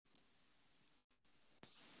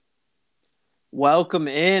Welcome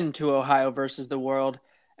in to Ohio versus the World,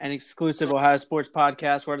 an exclusive Ohio sports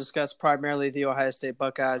podcast where I discuss primarily the Ohio State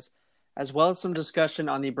Buckeyes, as well as some discussion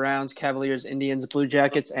on the Browns, Cavaliers, Indians, Blue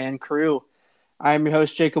Jackets, and crew. I am your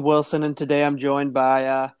host, Jacob Wilson, and today I'm joined by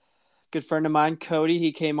a good friend of mine, Cody.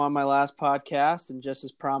 He came on my last podcast, and just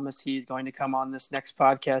as promised, he's going to come on this next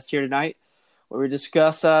podcast here tonight, where we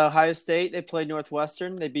discuss Ohio State. They played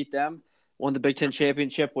Northwestern. They beat them, won the Big Ten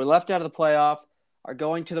championship. We're left out of the playoff, are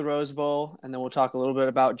going to the Rose Bowl, and then we'll talk a little bit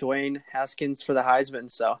about Dwayne Haskins for the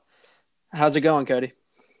Heisman. So how's it going, Cody?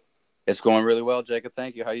 It's going really well, Jacob.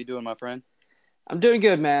 Thank you. How you doing, my friend? I'm doing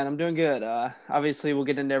good, man. I'm doing good. Obviously, we'll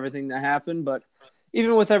get into everything that happened, but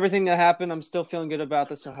even with everything that happened, I'm still feeling good about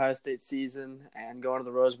this Ohio State season and going to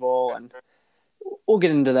the Rose Bowl, and we'll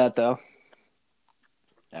get into that, though.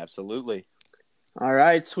 Absolutely. All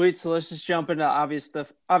right, sweet. So let's just jump into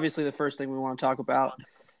obviously the first thing we want to talk about,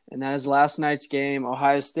 and that is last night's game.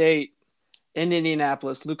 Ohio State in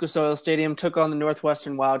Indianapolis, Lucas Oil Stadium took on the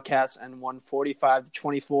Northwestern Wildcats and won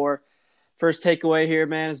 45-24. First takeaway here,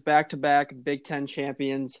 man, is back-to-back Big Ten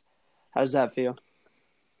champions. How does that feel?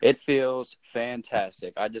 It feels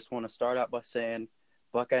fantastic. I just want to start out by saying,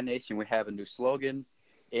 Buckeye Nation, we have a new slogan.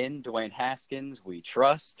 In Dwayne Haskins, we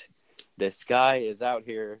trust. This guy is out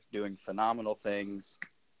here doing phenomenal things,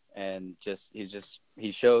 and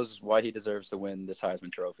he shows why he deserves to win this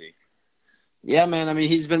Heisman Trophy. Yeah, man. I mean,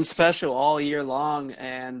 he's been special all year long,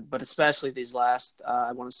 but especially these last,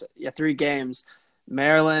 3 games.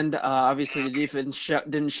 Maryland, obviously the defense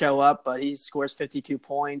didn't show up, but he scores 52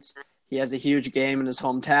 points. He has a huge game in his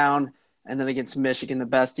hometown. And then against Michigan, the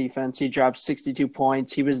best defense, he dropped 62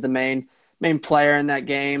 points. He was the main player in that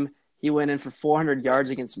game. He went in for 400 yards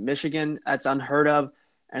against Michigan. That's unheard of.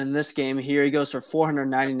 And in this game here, he goes for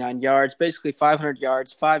 499 yards, basically 500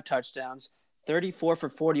 yards, 5 touchdowns, 34 for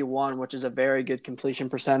 41, which is a very good completion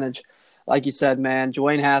percentage. Like you said, man,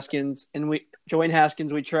 Dwayne Haskins,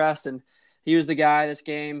 we trust, and he was the guy this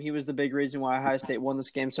game. He was the big reason why Ohio State won this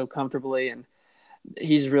game so comfortably, and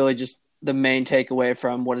he's really just the main takeaway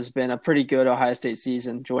from what has been a pretty good Ohio State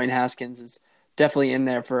season. Dwayne Haskins is definitely in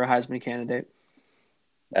there for a Heisman candidate.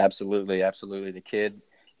 Absolutely. The kid,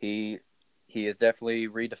 he has definitely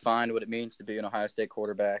redefined what it means to be an Ohio State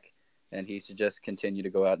quarterback, and he should just continue to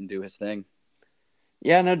go out and do his thing.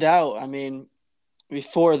 Yeah, no doubt. I mean,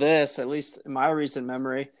 before this, at least in my recent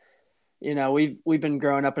memory, we've been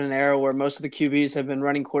growing up in an era where most of the QBs have been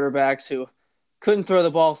running quarterbacks who couldn't throw the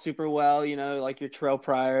ball super well, like your Terrell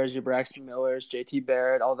Pryors, your Braxton Millers, JT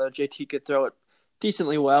Barrett, although JT could throw it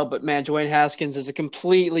decently well. But, man, Dwayne Haskins is a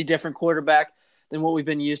completely different quarterback than what we've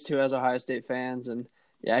been used to as Ohio State fans. And,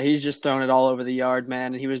 yeah, he's just throwing it all over the yard,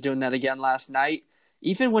 man, and he was doing that again last night,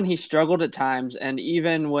 even when he struggled at times and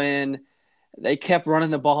even when they kept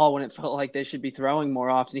running the ball when it felt like they should be throwing more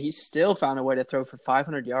often. He still found a way to throw for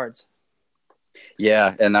 500 yards.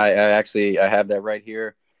 Yeah, and I have that right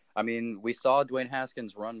here. I mean, we saw Dwayne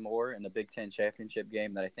Haskins run more in the Big Ten championship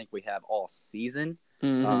game that I think we have all season.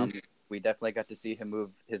 Mm-hmm. We definitely got to see him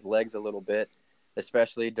move his legs a little bit,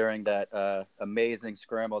 especially during that amazing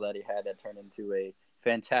scramble that he had that turned into a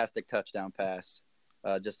fantastic touchdown pass.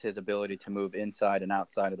 Just his ability to move inside and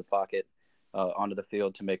outside of the pocket onto the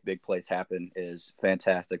field to make big plays happen is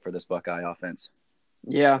fantastic for this Buckeye offense.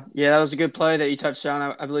 Yeah, that was a good play that you touched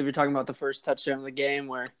on. I believe you're talking about the first touchdown of the game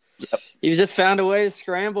where he just found a way to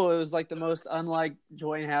scramble. It was like the most unlike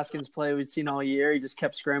Dwayne Haskins play we'd seen all year. He just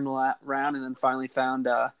kept scrambling around and then finally found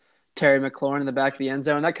Terry McLaurin in the back of the end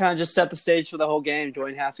zone. That kind of just set the stage for the whole game.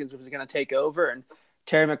 Dwayne Haskins was going to take over, and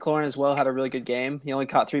Terry McLaurin as well had a really good game. He only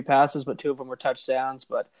caught 3 passes, but 2 of them were touchdowns.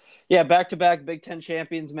 But, yeah, back-to-back Big Ten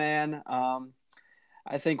champions, man.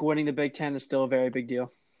 I think winning the Big Ten is still a very big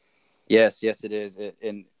deal. Yes, it is.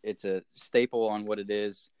 And it's a staple on what it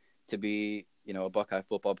is to be, a Buckeye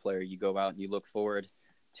football player. You go out and you look forward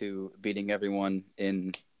to beating everyone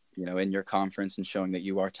in your conference and showing that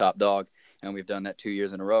you are top dog. And we've done that 2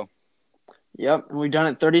 years in a row. Yep, and we've done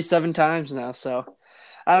it 37 times now. So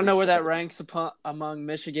I don't know where that ranks among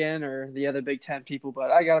Michigan or the other Big Ten people,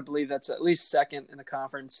 but I got to believe that's at least second in the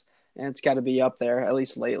conference. And it's got to be up there, at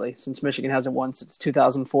least lately, since Michigan hasn't won since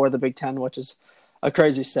 2004, the Big Ten, which is a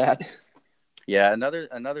crazy stat. Yeah,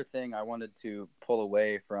 another thing I wanted to pull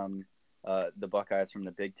away from the Buckeyes from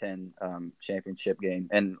the Big Ten championship game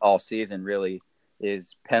and all season really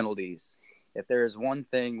is penalties. If there is one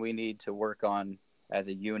thing we need to work on as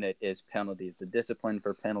a unit is penalties. The discipline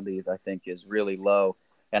for penalties, I think, is really low.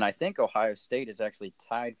 And I think Ohio State is actually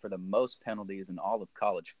tied for the most penalties in all of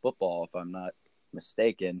college football, if I'm not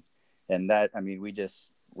mistaken. And that, I mean, we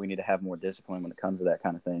need to have more discipline when it comes to that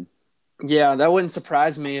kind of thing. Yeah, that wouldn't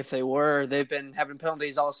surprise me if they were. They've been having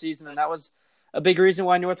penalties all season, and that was a big reason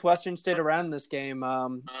why Northwestern stayed around in this game.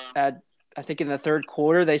 At I think in the third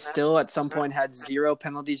quarter, they still at some point had 0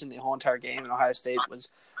 penalties in the whole entire game, and Ohio State was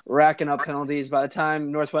racking up penalties. By the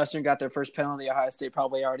time Northwestern got their first penalty, Ohio State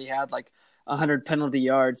probably already had like 100 penalty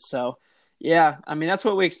yards. So, yeah, I mean, that's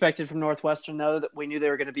what we expected from Northwestern, though, that we knew they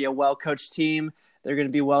were going to be a well-coached team. They're going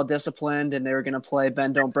to be well-disciplined, and they were going to play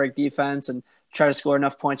bend, don't break defense and try to score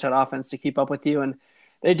enough points on offense to keep up with you. And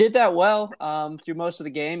they did that well through most of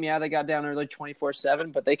the game. Yeah, they got down early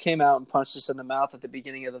 24-7, but they came out and punched us in the mouth at the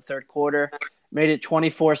beginning of the third quarter, made it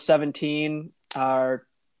 24-17, or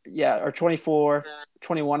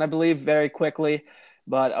 24-21, I believe, very quickly.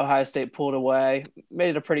 But Ohio State pulled away, made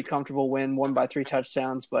it a pretty comfortable win, won by 3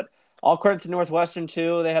 touchdowns. But all credit to Northwestern,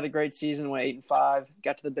 too. They had a great season, went 8-5,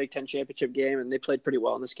 got to the Big Ten championship game, and they played pretty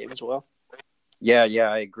well in this game as well. Yeah,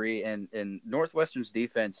 I agree. And Northwestern's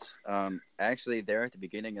defense, actually, there at the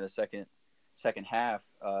beginning of the second half,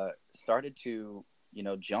 started to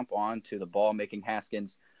jump on to the ball, making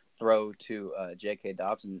Haskins throw to J.K.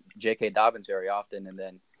 Dobbins very often, and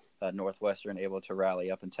then Northwestern able to rally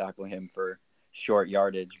up and tackle him for short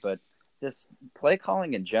yardage. But this play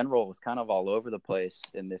calling in general was kind of all over the place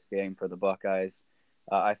in this game for the Buckeyes.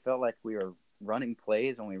 I felt like we were running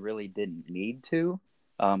plays when we really didn't need to.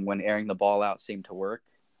 When airing the ball out seemed to work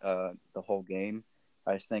the whole game.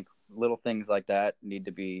 I just think little things like that need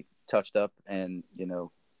to be touched up and,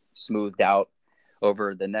 smoothed out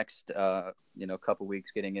over the next, couple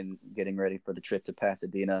weeks getting ready for the trip to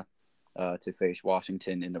Pasadena to face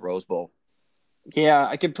Washington in the Rose Bowl. Yeah,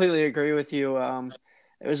 I completely agree with you.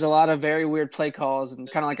 It was a lot of very weird play calls, and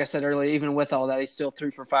kind of like I said earlier, even with all that, he still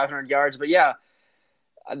threw for 500 yards. But yeah,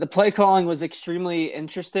 the play calling was extremely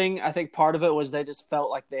interesting. I think part of it was they just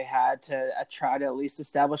felt like they had to try to at least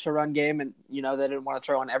establish a run game, and they didn't want to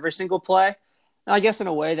throw on every single play. And I guess in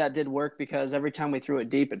a way that did work because every time we threw it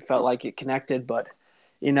deep, it felt like it connected. But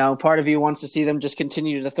part of you wants to see them just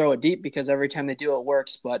continue to throw it deep because every time they do it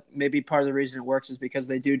works. But maybe part of the reason it works is because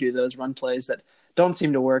they do those run plays that don't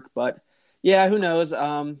seem to work. But yeah, who knows?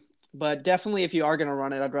 But definitely, if you are going to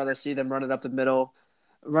run it, I'd rather see them run it up the middle,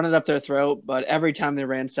 run it up their throat. But every time they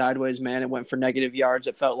ran sideways, man, it went for negative yards,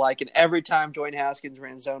 it felt like. And every time Dwayne Haskins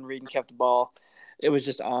ran zone read and kept the ball, it was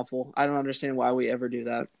just awful. I don't understand why we ever do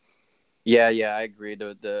that. Yeah, I agree.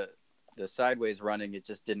 The sideways running, it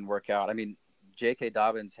just didn't work out. I mean, J.K.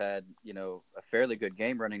 Dobbins had, a fairly good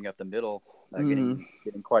game running up the middle, getting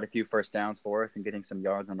quite a few first downs for us and getting some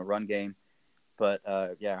yards on the run game. But,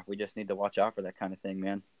 we just need to watch out for that kind of thing,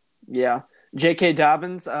 man. Yeah. J.K.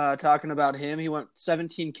 Dobbins, talking about him, he went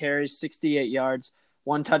 17 carries, 68 yards,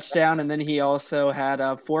 1 touchdown, and then he also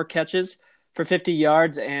had 4 catches for 50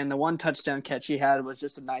 yards, and the 1 touchdown catch he had was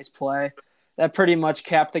just a nice play. That pretty much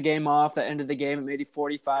capped the game off. The end of the game, it made it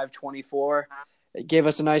 45-24. It gave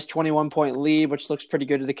us a nice 21-point lead, which looks pretty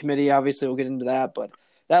good to the committee. Obviously, we'll get into that, but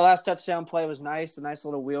that last touchdown play was nice, a nice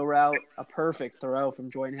little wheel route, a perfect throw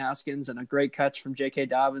from Dwayne Haskins, and a great catch from J.K.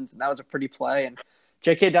 Dobbins, and that was a pretty play. And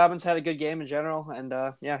J.K. Dobbins had a good game in general, and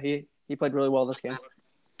he played really well this game.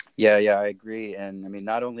 Yeah, I agree. And I mean,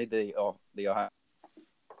 not only the Ohio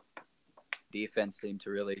defense seemed to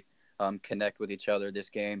really connect with each other this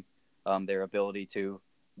game, their ability to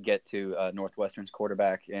get to Northwestern's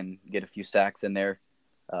quarterback and get a few sacks in there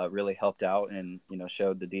really helped out, and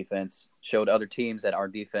showed other teams that our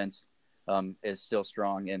defense is still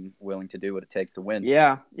strong and willing to do what it takes to win.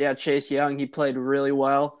 Yeah, Chase Young, he played really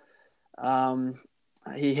well.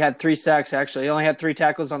 He had 3 sacks, actually. He only had 3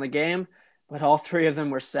 tackles on the game, but all 3 of them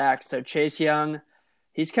were sacks. So Chase Young,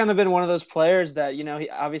 he's kind of been one of those players that,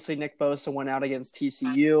 obviously Nick Bosa went out against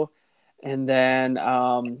TCU, and then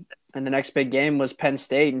and the next big game was Penn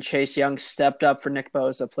State, and Chase Young stepped up for Nick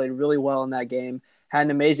Bosa, played really well in that game, had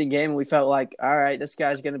an amazing game, and we felt like, all right, this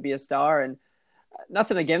guy's going to be a star. And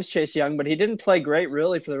nothing against Chase Young, but he didn't play great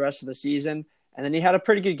really for the rest of the season. And then he had a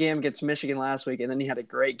pretty good game against Michigan last week, and then he had a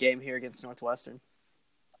great game here against Northwestern.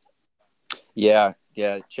 Yeah.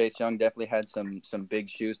 Chase Young definitely had some big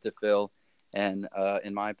shoes to fill, and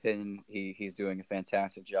in my opinion, he's doing a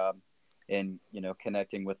fantastic job in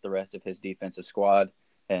connecting with the rest of his defensive squad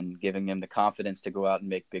and giving him the confidence to go out and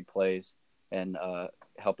make big plays and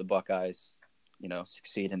help the Buckeyes,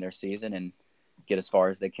 succeed in their season and get as far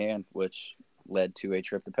as they can, which led to a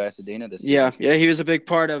trip to Pasadena this season. Yeah, he was a big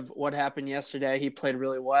part of what happened yesterday. He played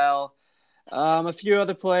really well. A few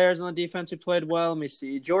other players on the defense who played well. Let me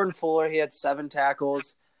see. Jordan Fuller, he had 7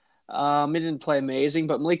 tackles. He didn't play amazing,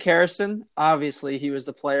 but Malik Harrison, obviously, he was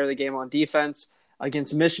the player of the game on defense.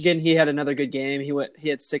 Against Michigan, he had another good game. He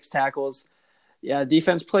had 6 tackles. Yeah,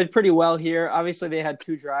 defense played pretty well here. Obviously, they had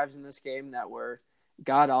 2 drives in this game that were,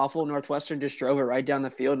 god awful. Northwestern just drove it right down the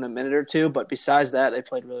field in a minute or two, but besides that, they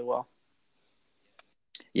played really well.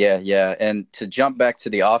 Yeah, yeah. And to jump back to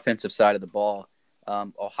the offensive side of the ball,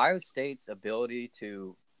 Ohio State's ability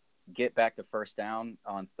to get back the first down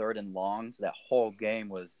on 3rd and longs, that whole game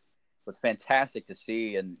was fantastic to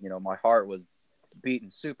see. And, my heart was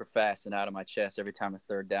beating super fast and out of my chest every time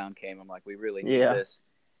a 3rd down came. I'm like, we really need this.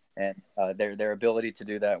 And their ability to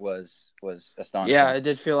do that was astonishing. Yeah, it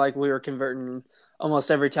did feel like we were converting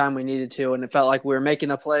almost every time we needed to, and it felt like we were making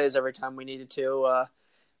the plays every time we needed to.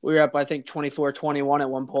 We were up, I think, 24-21 at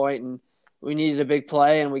one point, and we needed a big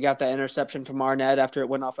play, and we got that interception from Arnett after it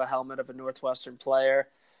went off a helmet of a Northwestern player.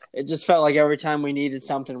 It just felt like every time we needed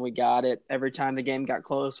something, we got it. Every time the game got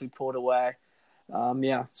close, we pulled away.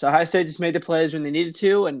 So Ohio State just made the plays when they needed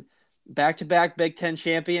to, and back-to-back Big Ten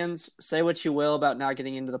champions. Say what you will about not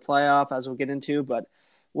getting into the playoff, as we'll get into, but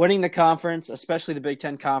winning the conference, especially the Big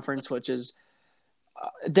Ten Conference, which is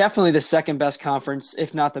definitely the second best conference,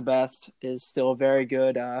 if not the best, is still a very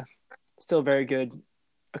good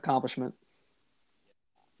accomplishment.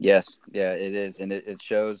 Yes, yeah, it is, and it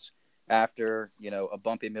shows after a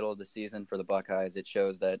bumpy middle of the season for the Buckeyes. It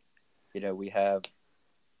shows that we have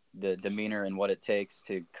the demeanor and what it takes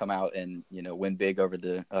to come out and win big over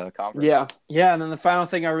the conference. Yeah, and then the final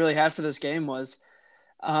thing I really had for this game was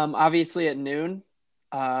obviously at noon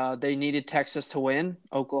they needed Texas to win.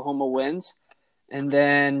 Oklahoma wins. And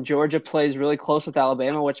then Georgia plays really close with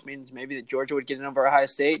Alabama, which means maybe that Georgia would get in over Ohio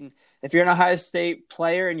State. And if you're an Ohio State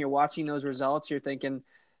player and you're watching those results, you're thinking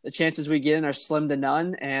the chances we get in are slim to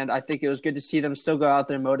none. And I think it was good to see them still go out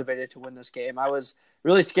there motivated to win this game. I was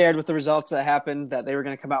really scared with the results that happened that they were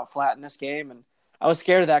going to come out flat in this game. And I was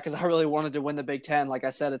scared of that because I really wanted to win the Big Ten. Like I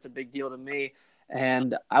said, it's a big deal to me.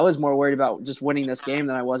 And I was more worried about just winning this game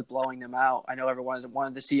than I was blowing them out. I know everyone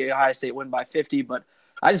wanted to see Ohio State win by 50, but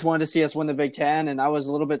I just wanted to see us win the Big Ten, and I was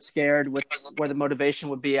a little bit scared with where the motivation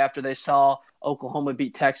would be after they saw Oklahoma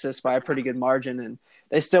beat Texas by a pretty good margin. And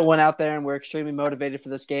they still went out there and were extremely motivated for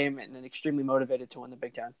this game and extremely motivated to win the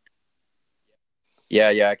Big Ten.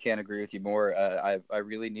 Yeah, I can't agree with you more. I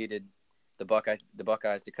really needed the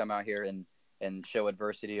Buckeyes to come out here and show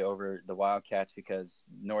adversity over the Wildcats because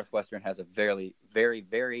Northwestern has a very, very,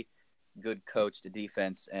 very good coach to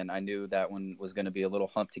defense, and I knew that one was going to be a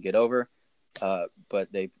little hump to get over. But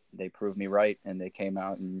they proved me right, and they came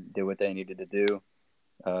out and did what they needed to do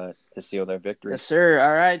to seal their victory. Yes, sir.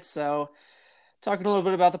 All right, so talking a little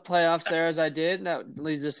bit about the playoffs there as I did, that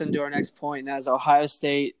leads us into our next point, and that is Ohio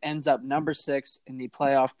State ends up number 6 in the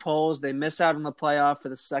playoff polls. They miss out on the playoff for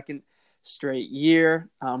the second straight year,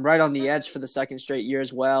 right on the edge for the second straight year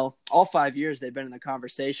as well. All 5 years they've been in the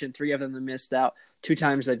conversation. 3 of them have missed out. 2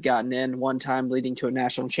 times they've gotten in, 1 time leading to a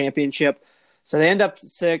national championship. So they end up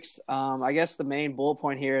 6. I guess the main bullet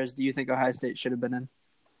point here is, do you think Ohio State should have been in?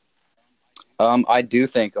 I do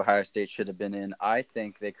think Ohio State should have been in. I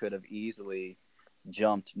think they could have easily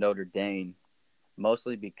jumped Notre Dame,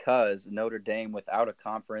 mostly because Notre Dame, without a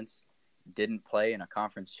conference, didn't play in a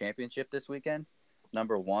conference championship this weekend,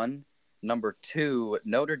 number 1. Number 2,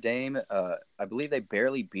 Notre Dame, I believe they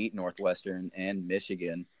barely beat Northwestern and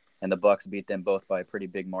Michigan, and the Bucks beat them both by a pretty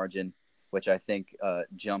big margin, which I think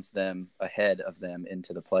jumps them ahead of them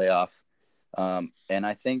into the playoff. And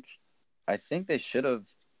I think they should have.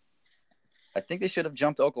 I think they should have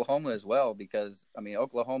jumped Oklahoma as well because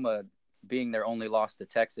Oklahoma being their only loss to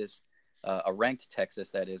Texas, a ranked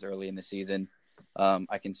Texas that is early in the season.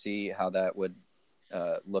 I can see how that would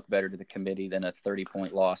look better to the committee than a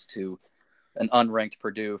 30-point loss to an unranked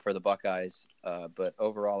Purdue for the Buckeyes. But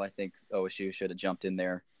overall, I think OSU should have jumped in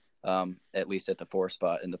there. At least at the 4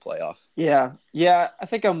 spot in the playoff. Yeah, I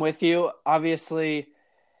think I'm with you. Obviously,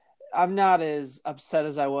 I'm not as upset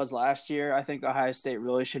as I was last year. I think Ohio State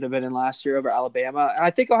really should have been in last year over Alabama. And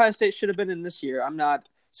I think Ohio State should have been in this year. I'm not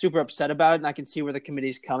super upset about it, and I can see where the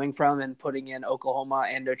committee's coming from and putting in Oklahoma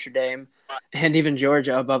and Notre Dame and even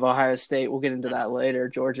Georgia above Ohio State. We'll get into that later,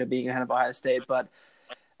 Georgia being ahead of Ohio State. But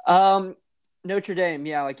Notre Dame,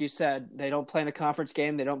 yeah, like you said, they don't play in a conference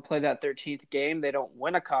game. They don't play that 13th game. They don't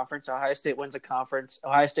win a conference. Ohio State wins a conference.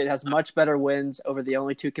 Ohio State has much better wins over the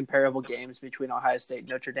only 2 comparable games between Ohio State and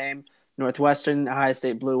Notre Dame. Northwestern, Ohio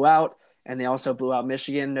State blew out, and they also blew out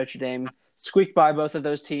Michigan. Notre Dame squeaked by both of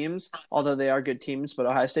those teams, although they are good teams, but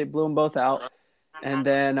Ohio State blew them both out. And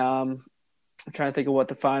then I'm trying to think of what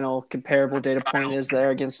the final comparable data point is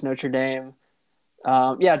there against Notre Dame.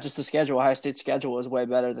 Just the schedule. Ohio State's schedule is way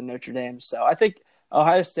better than Notre Dame's. So I think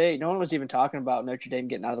Ohio State, no one was even talking about Notre Dame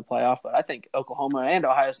getting out of the playoff, but I think Oklahoma and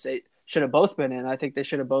Ohio State should have both been in. I think they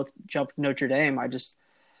should have both jumped Notre Dame.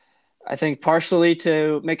 I think partially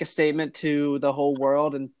to make a statement to the whole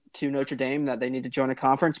world and to Notre Dame that they need to join a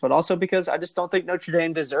conference, but also because I just don't think Notre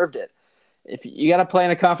Dame deserved it. If you got to play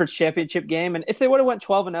in a conference championship game, and if they would have went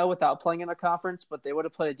 12-0 without playing in a conference, but they would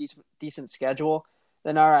have played a decent schedule,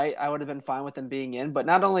 then all right, I would have been fine with them being in. But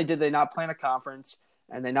not only did they not play in a conference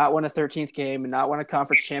and they not win a 13th game and not win a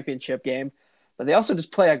conference championship game, but they also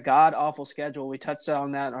just play a god-awful schedule. We touched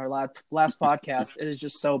on that in our last podcast. It is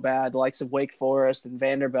just so bad, the likes of Wake Forest and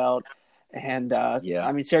Vanderbilt. And,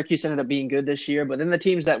 I mean, Syracuse ended up being good this year. But then the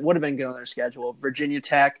teams that would have been good on their schedule, Virginia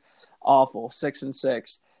Tech, awful,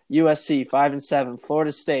 6-6. USC, 5-7.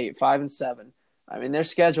 Florida State, 5-7. I mean, their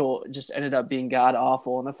schedule just ended up being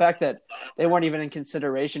god-awful. And the fact that they weren't even in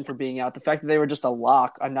consideration for being out, the fact that they were just a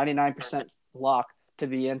lock, a 99% lock to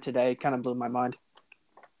be in today kind of blew my mind.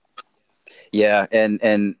 Yeah,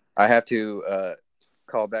 and I have to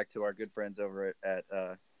call back to our good friends over at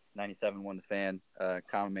 97.1 The Fan,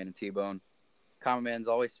 Common Man and T-Bone. Common Man's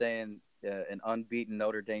always saying an unbeaten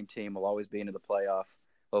Notre Dame team will always be into the playoff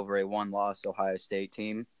over a one-loss Ohio State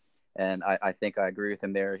team. And I think I agree with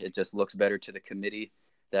him there. It just looks better to the committee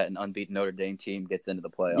that an unbeaten Notre Dame team gets into the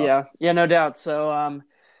playoff. Yeah, no doubt. So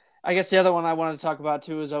I guess the other one I wanted to talk about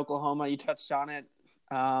too is Oklahoma. You touched on it.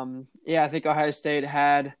 I think Ohio State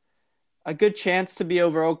had a good chance to be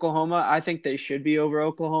over Oklahoma. I think they should be over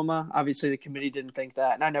Oklahoma. Obviously, the committee didn't think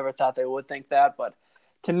that, and I never thought they would think that. But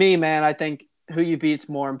to me, man, I think who you beat's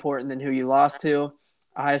more important than who you lost to.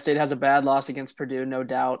 Ohio State has a bad loss against Purdue, no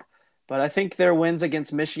doubt. But I think their wins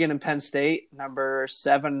against Michigan and Penn State, number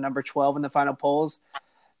 7, number 12 in the final polls,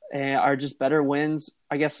 are just better wins.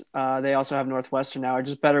 I guess they also have Northwestern now, are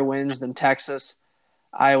just better wins than Texas,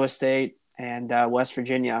 Iowa State, and West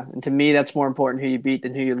Virginia. And to me, that's more important who you beat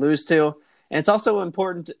than who you lose to. And it's also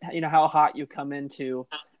important, how hot you come into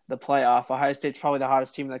the playoff. Ohio State's probably the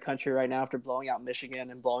hottest team in the country right now after blowing out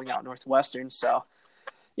Michigan and blowing out Northwestern. So,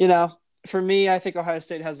 for me, I think Ohio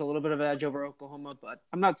State has a little bit of an edge over Oklahoma, but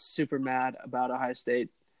I'm not super mad about Ohio State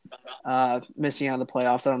missing out on the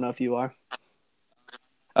playoffs. I don't know if you are.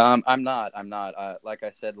 I'm not. Like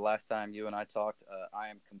I said last time you and I talked, I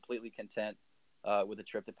am completely content with a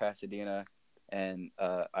trip to Pasadena, and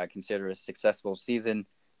I consider it a successful season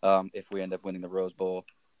if we end up winning the Rose Bowl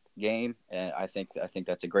game. And I think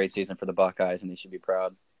that's a great season for the Buckeyes, and they should be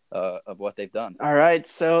proud of what they've done. All right,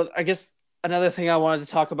 so I guess another thing I wanted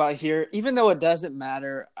to talk about here, even though it doesn't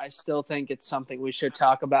matter, I still think it's something we should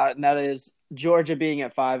talk about, and that is Georgia being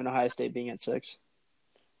at 5 and Ohio State being at 6.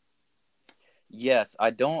 Yes, I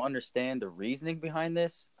don't understand the reasoning behind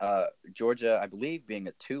this. Georgia, I believe, being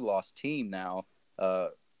a 2-loss team now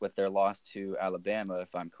with their loss to Alabama,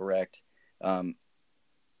 if I'm correct. I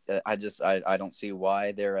don't see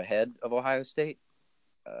why they're ahead of Ohio State.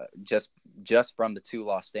 Just from the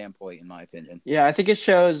 2-loss standpoint, in my opinion. Yeah, I think it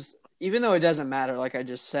shows, even though it doesn't matter, like I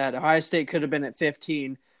just said, Ohio State could have been at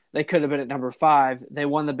 15. They could have been at number 5. They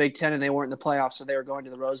won the Big Ten and they weren't in the playoffs, so they were going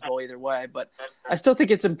to the Rose Bowl either way. But I still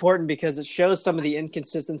think it's important because it shows some of the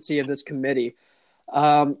inconsistency of this committee.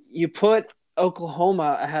 You put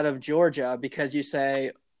Oklahoma ahead of Georgia because you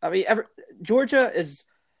say, Georgia is,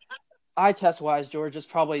 eye test wise, Georgia's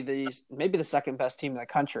probably maybe the second best team in the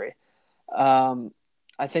country.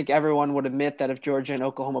 I think everyone would admit that if Georgia and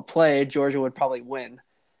Oklahoma played, Georgia would probably win.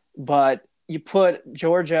 But you put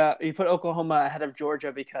Oklahoma ahead of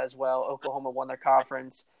Georgia because, well, Oklahoma won their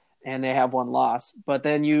conference and they have one loss. But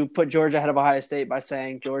then you put Georgia ahead of Ohio State by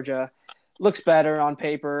saying Georgia looks better on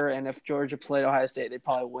paper, and if Georgia played Ohio State, they'd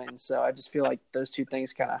probably win. So I just feel like those two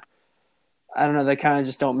things kind of, I don't know, they kind of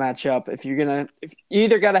just don't match up. If you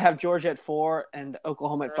either got to have Georgia at 4 and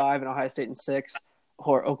Oklahoma at 5 and Ohio State at 6,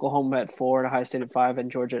 or Oklahoma at 4 and Ohio State at 5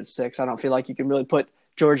 and Georgia at 6. I don't feel like you can really put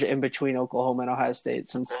Georgia in between Oklahoma and Ohio State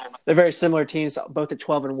since they're very similar teams, both at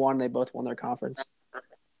 12-1. They both won their conference.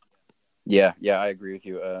 Yeah, I agree with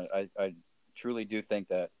you. I truly do think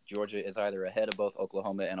that Georgia is either ahead of both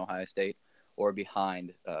Oklahoma and Ohio State or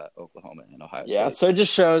behind Oklahoma and Ohio State. Yeah, so it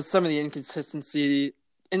just shows some of the inconsistencies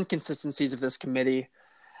of this committee.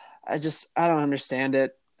 I don't understand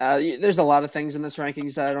it. There's a lot of things in this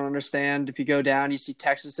rankings that I don't understand. If you go down, you see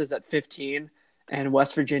Texas is at 15 and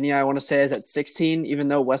West Virginia, I want to say, is at 16, even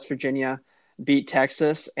though West Virginia beat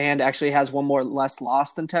Texas and actually has one more less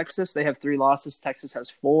loss than Texas. They have 3 losses. Texas has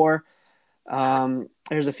 4.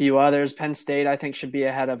 There's a few others. Penn State, I think, should be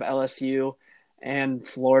ahead of LSU and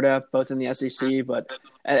Florida, both in the SEC. But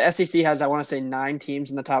SEC has, I want to say, 9 teams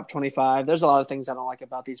in the top 25. There's a lot of things I don't like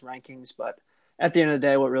about these rankings, but at the end of the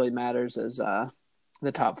day, what really matters is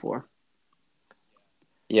the top 4.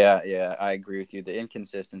 Yeah, I agree with you. The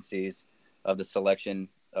inconsistencies of the selection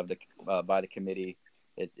of the by the committee,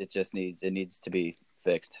 it just needs to be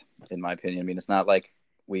fixed, in my opinion. I mean, it's not like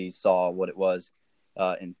we saw what it was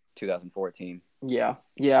in 2014. Yeah.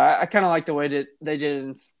 I kind of like the way that they did it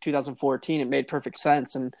in 2014. It made perfect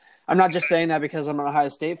sense. And I'm not just saying that because I'm an Ohio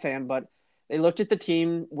State fan, but they looked at the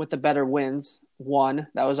team with the better wins. One,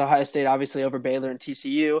 that was Ohio State, obviously, over Baylor and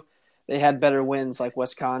TCU. They had better wins like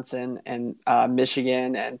Wisconsin and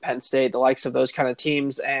Michigan and Penn State, the likes of those kind of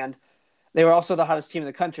teams. And they were also the hottest team in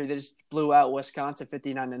the country. They just blew out Wisconsin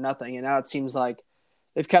 59-0. And now it seems like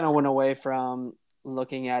they've kind of went away from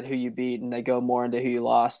looking at who you beat and they go more into who you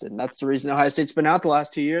lost. And that's the reason Ohio State's been out the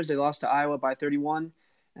last 2 years. They lost to Iowa by 31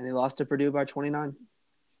 and they lost to Purdue by 29.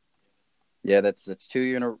 Yeah, that's 2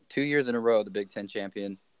 years in a row. The Big Ten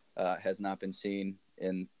champion has not been seen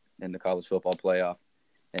in the college football playoff,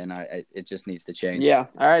 and it just needs to change. Yeah.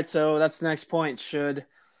 All right. So that's the next point.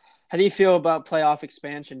 How do you feel about playoff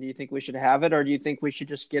expansion? Do you think we should have it, or do you think we should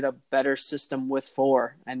just get a better system with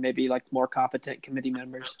 4 and maybe like more competent committee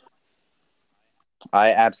members?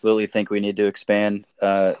 I absolutely think we need to expand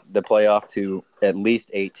the playoff to at least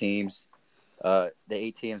 8 teams. The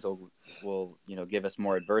 8 teams will give us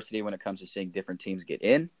more adversity when it comes to seeing different teams get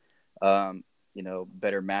in.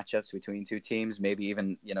 Better matchups between 2 teams, maybe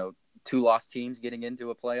even 2 lost teams getting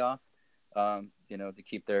into a playoff. To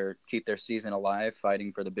keep their season alive,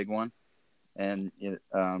 fighting for the big one, and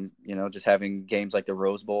just having games like the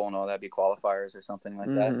Rose Bowl and all that be qualifiers or something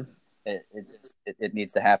like that. It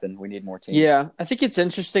needs to happen. We need more teams. Yeah, I think it's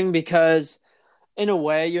interesting because in a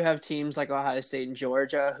way you have teams like Ohio State and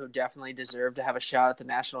Georgia who definitely deserve to have a shot at the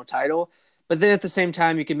national title. But then at the same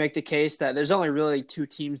time, you can make the case that there's only really 2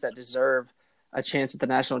 teams that deserve a chance at the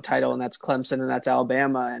national title, and that's Clemson and that's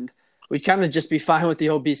Alabama. And we'd kind of just be fine with the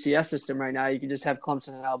whole BCS system right now. You can just have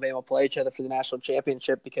Clemson and Alabama play each other for the national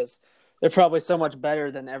championship because they're probably so much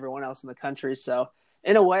better than everyone else in the country. So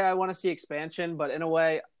in a way, I want to see expansion, but in a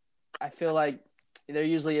way, I feel like there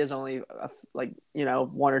usually is only 1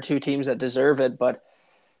 or 2 teams that deserve it, but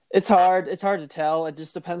it's hard. It's hard to tell. It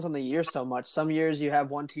just depends on the year so much. Some years you have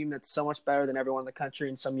one team that's so much better than everyone in the country,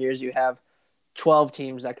 and some years you have 12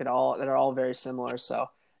 teams that are all very similar. So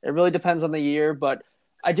it really depends on the year, but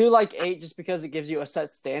I do like 8 just because it gives you a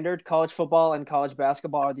set standard. College football and college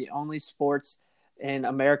basketball are the only sports in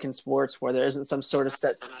American sports where there isn't some sort of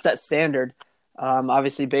set standard.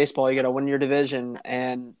 Obviously, baseball, you got to win your division,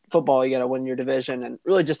 and football, you got to win your division, and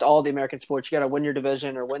really just all the American sports, you got to win your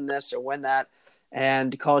division or win this or win that.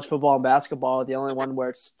 And college football and basketball are the only one where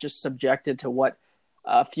it's just subjected to what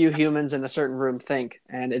a few humans in a certain room think.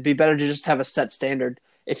 And it'd be better to just have a set standard.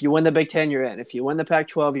 If you win the Big Ten, you're in. If you win the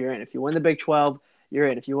Pac-12, you're in. If you win the Big 12, you're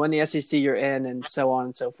in. If you win the SEC, you're in, and so on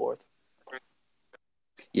and so forth.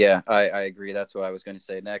 Yeah, I agree. That's what I was going to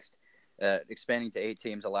say next. Expanding to 8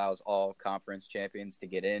 teams allows all conference champions to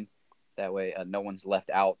get in. That way, no one's left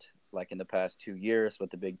out like in the past 2 years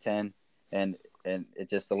with the Big Ten, and it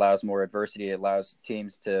just allows more adversity. It allows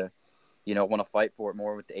teams to, want to fight for it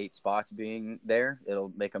more with the 8 spots being there.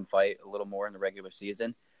 It'll make them fight a little more in the regular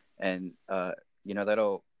season, and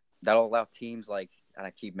that'll allow teams like, and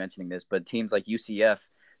I keep mentioning this, but teams like UCF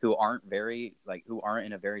who aren't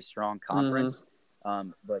in a very strong conference,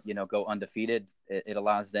 but go undefeated. It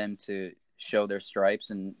allows them to show their stripes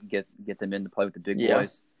and get them in to play with the big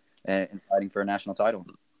boys and fighting for a national title.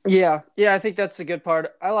 Yeah, I think that's a good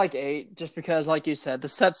part. I like 8 just because, like you said, the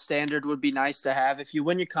set standard would be nice to have. If you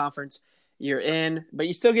win your conference, you're in, but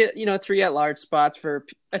you still get 3 at-large spots for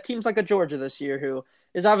teams like a Georgia this year, who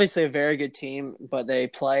is obviously a very good team, but they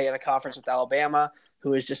play in a conference with Alabama,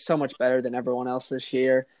 who is just so much better than everyone else this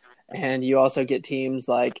year. And you also get teams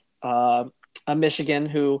like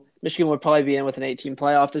Michigan would probably be in with an 8-team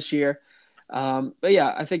playoff this year. But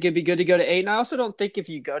yeah, I think it'd be good to go to 8. And I also don't think if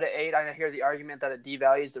you go to 8, I hear the argument that it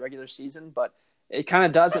devalues the regular season, but it kind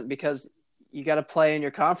of doesn't because you got to play in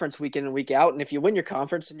your conference week in and week out. And if you win your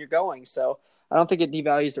conference, then you're going. So I don't think it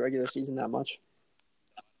devalues the regular season that much.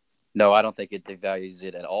 No, I don't think it devalues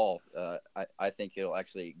it at all. I think it'll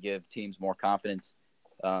actually give teams more confidence,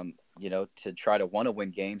 to try to want to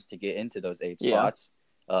win games to get into those 8 spots,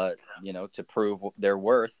 to prove their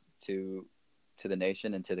worth to the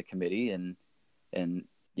nation and to the committee and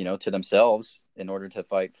to themselves in order to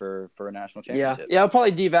fight for a national championship. Yeah, it'll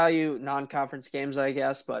probably devalue non-conference games, I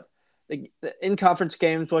guess, but the in-conference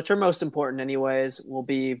games, which are most important anyways, will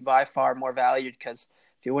be by far more valued because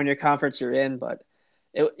if you win your conference, you're in. But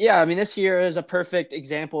this year is a perfect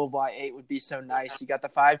example of why 8 would be so nice. You got the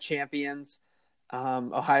 5 champions,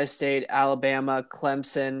 Ohio State, Alabama,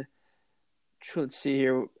 Clemson, let's see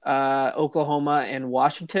here, Oklahoma and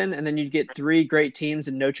Washington. And then you'd get 3 great teams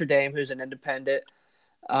in Notre Dame, who's an independent.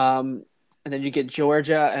 And then you get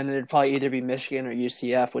Georgia, and then it'd probably either be Michigan or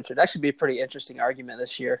UCF, which would actually be a pretty interesting argument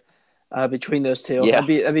this year between those 2. Yeah.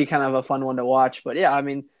 That'd be kind of a fun one to watch. But yeah,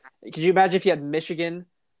 Could you imagine if you had Michigan,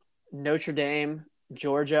 Notre Dame,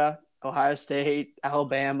 Georgia, Ohio State,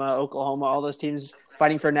 Alabama, Oklahoma, all those teams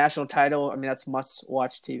fighting for a national title? I mean, that's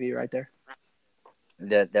must-watch TV right there.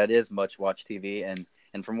 That is much watch TV,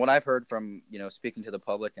 and from what I've heard from speaking to the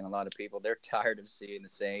public and a lot of people, they're tired of seeing the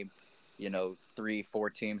same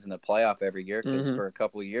 3-4 teams in the playoff every year because for a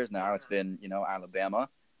couple of years now it's been Alabama,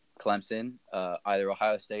 Clemson, either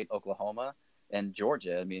Ohio State, Oklahoma, and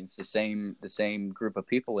Georgia. I mean, it's the same group of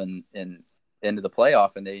people in into the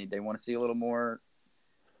playoff, and they want to see a little more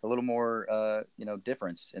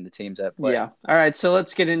difference in the teams that play. Yeah. All right. So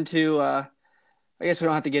let's get into. I guess we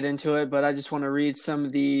don't have to get into it, but I just want to read some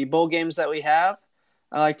of the bowl games that we have.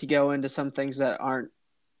 I like to go into some things that aren't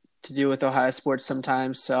to do with Ohio sports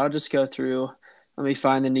sometimes, so I'll just go through. Let me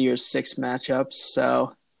find the New Year's Six matchups.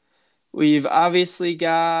 So we've obviously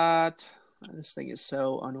got. This thing is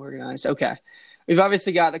so unorganized. Okay. We've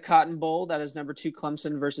obviously got the Cotton Bowl. That is number 2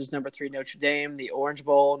 Clemson versus number 3 Notre Dame. The Orange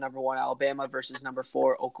Bowl, number 1 Alabama versus number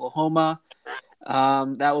 4 Oklahoma.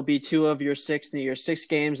 That will be 2 of your 6 New Year's Six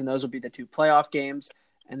games, and those will be the 2 playoff games.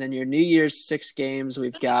 And then your New Year's Six games,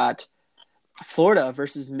 we've got Florida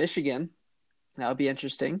versus Michigan. That would be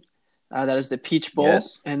interesting. That is the Peach Bowl.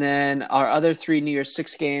 Yes. And then our other 3 New Year's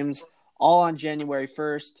Six games, all on January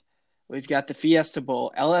 1st. We've got the Fiesta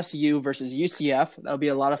Bowl, LSU versus UCF. That'll be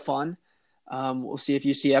a lot of fun. We'll see if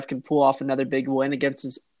UCF can pull off another big win against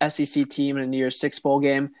this SEC team in a New Year's Six bowl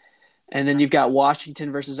game. And then you've got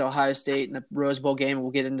Washington versus Ohio State in the Rose Bowl game.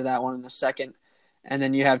 We'll get into that one in a second. And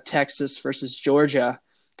then you have Texas versus Georgia,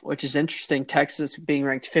 which is interesting. Texas being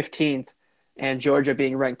ranked 15th and Georgia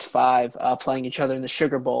being ranked 5, playing each other in the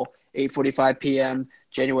Sugar Bowl, 8:45 p.m.,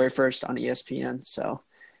 January 1st on ESPN. So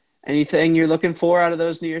anything you're looking for out of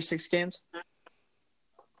those New Year's Six games?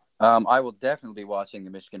 I will definitely be watching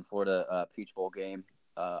the Michigan-Florida Peach Bowl game.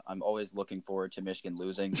 I'm always looking forward to Michigan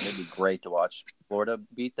losing. It'd be great to watch Florida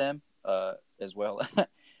beat them as well.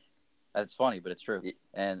 That's funny, but it's true.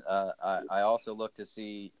 And I also look to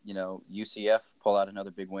see, UCF pull out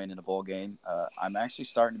another big win in a bowl game. I'm actually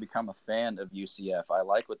starting to become a fan of UCF. I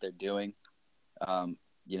like what they're doing.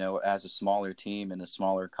 As a smaller team in a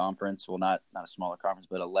smaller conference, well, not a smaller conference,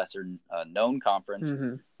 but a lesser known conference.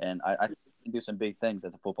 Mm-hmm. And I can do some big things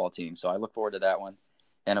as a football team. So I look forward to that one.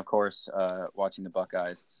 And, of course, watching the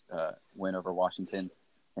Buckeyes win over Washington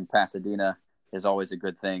and Pasadena is always a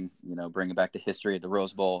good thing, bringing back the history of the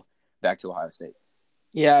Rose Bowl back to Ohio State.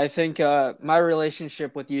 Yeah, I think my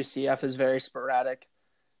relationship with UCF is very sporadic.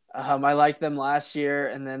 I liked them last year,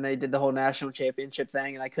 and then they did the whole national championship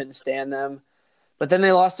thing, and I couldn't stand them. But then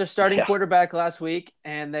they lost their starting quarterback last week,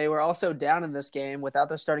 and they were also down in this game without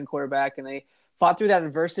their starting quarterback, and they fought through that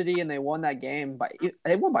adversity, and they won that game.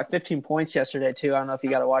 They won by 15 points yesterday, too. I don't know if you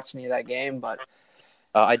got to watch any of that game, but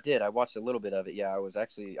I did. I watched a little bit of it. Yeah, I was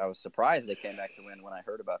surprised they came back to win when I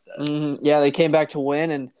heard about that. Mm-hmm. Yeah, they came back to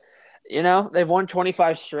win, and they've won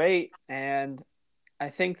 25 straight, and I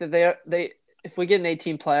think that they if we get an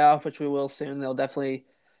 18 playoff, which we will soon, they'll definitely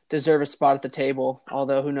deserve a spot at the table.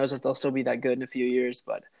 Although who knows if they'll still be that good in a few years,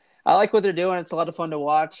 but I like what they're doing. It's a lot of fun to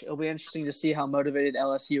watch. It'll be interesting to see how motivated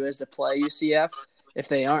LSU is to play UCF. If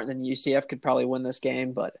they aren't, then UCF could probably win this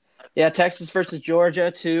game. But yeah, Texas versus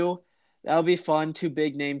Georgia too. That'll be fun. 2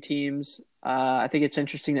 big name teams. I think it's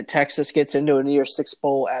interesting that Texas gets into a New Year's Six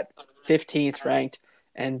bowl at 15th ranked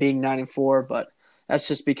and being 9-4, but that's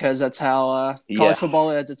just because that's how college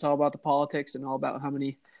football is. It's all about the politics and all about how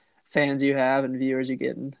many fans you have and viewers you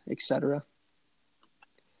get, and etc.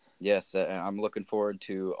 Yes, I'm looking forward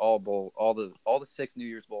to all the 6 New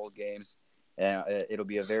Year's Bowl games. It'll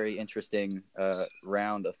be a very interesting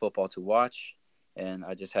round of football to watch, and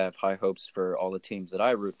I just have high hopes for all the teams that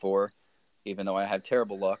I root for, even though I have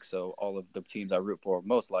terrible luck. So all of the teams I root for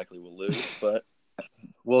most likely will lose, but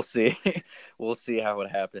we'll see. We'll see how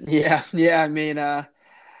it happens. Yeah. I mean, I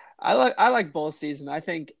like bowl season. I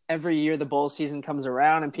think every year the bowl season comes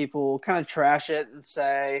around and people kind of trash it and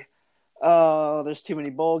say, oh, there's too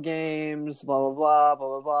many bowl games, blah, blah, blah, blah,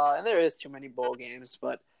 blah, blah. And there is too many bowl games.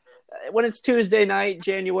 But when it's Tuesday night,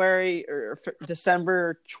 January or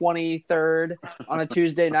December 23rd on a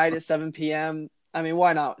Tuesday night at 7 p.m., I mean,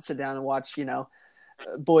 why not sit down and watch,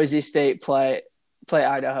 Boise State play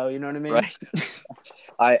Idaho? You know what I mean? Right.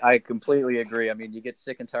 I completely agree. I mean, you get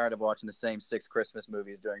sick and tired of watching the same 6 Christmas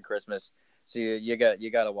movies during Christmas. So you got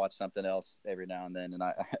to watch something else every now and then, and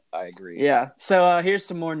I agree. Yeah. So here's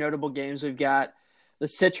some more notable games. We've got the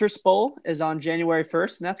Citrus Bowl is on January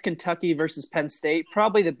 1st, and that's Kentucky versus Penn State.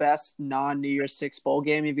 Probably the best non-New Year's Six bowl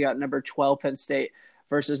game. You've got number 12 Penn State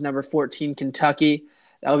versus number 14 Kentucky.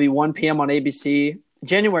 That'll be 1 p.m. on ABC.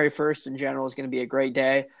 January 1st in general is going to be a great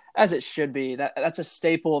day. as it should be. That's a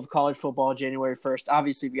staple of college football. January 1st.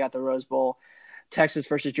 Obviously, we got the Rose Bowl, Texas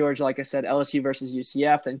versus Georgia, like I said, LSU versus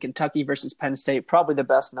UCF, then Kentucky versus Penn State, probably the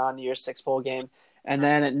best non-Year Six bowl game, and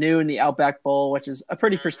then at noon the Outback Bowl, which is a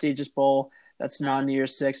pretty prestigious bowl. That's non-Year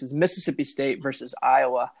Six. Is Mississippi State versus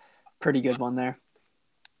Iowa, pretty good one there.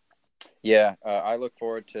 Yeah, I look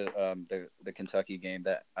forward to the Kentucky game.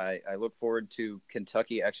 That I look forward to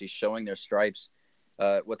Kentucky actually showing their stripes,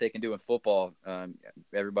 what they can do in football.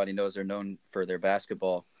 Everybody knows they're known for their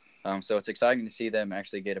basketball, so it's exciting to see them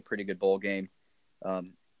actually get a pretty good bowl game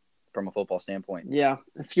from a football standpoint. Yeah,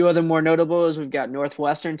 a few other more notables. We've got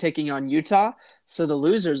Northwestern taking on Utah, so the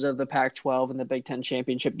losers of the Pac-12 and the Big Ten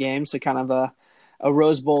championship game. So kind of a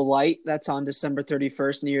Rose Bowl light. That's on December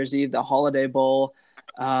 31st, New Year's Eve, the Holiday Bowl.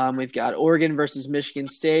 We've got Oregon versus Michigan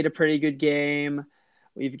State, a pretty good game.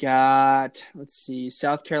 We've got,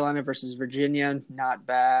 South Carolina versus Virginia, not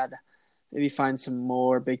bad. Maybe find some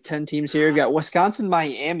more Big Ten teams here. We've got Wisconsin,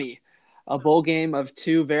 Miami, a bowl game of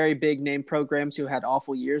two very big name programs who had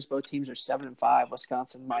awful years. Both teams are 7-5,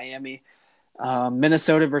 Wisconsin, Miami.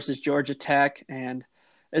 Minnesota versus Georgia Tech, and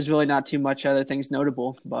there's really not too much other things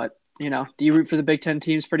notable. But, do you root for the Big Ten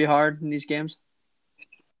teams pretty hard in these games?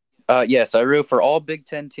 Yes, I root for all Big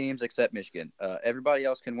Ten teams except Michigan. Everybody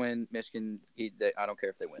else can win. Michigan, I don't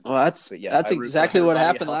care if they win. Well, that's exactly what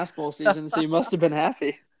happened last bowl season, so you must have been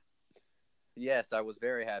happy. Yes, I was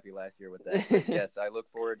very happy last year with that. But yes, I look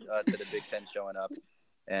forward to the Big Ten showing up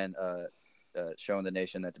and showing the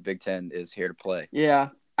nation that the Big Ten is here to play. Yeah,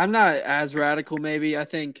 I'm not as radical maybe. I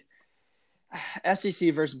think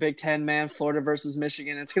SEC versus Big Ten, man, Florida versus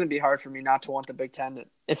Michigan. It's going to be hard for me not to want the Big Ten.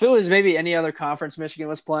 If it was maybe any other conference Michigan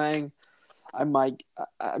was playing, I might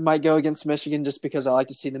go against Michigan just because I like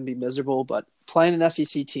to see them be miserable. But playing an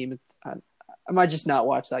SEC team, I might just not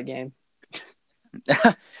watch that game.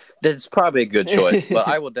 That's probably a good choice, but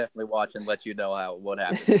I will definitely watch and let you know what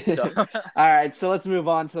happens. So. All right, so let's move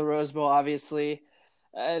on to the Rose Bowl, obviously.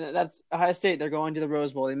 And that's Ohio State. They're going to the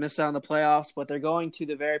Rose Bowl. They missed out on the playoffs, but they're going to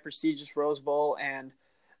the very prestigious Rose Bowl. And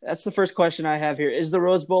that's the first question I have here. Is the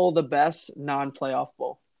Rose Bowl the best non-playoff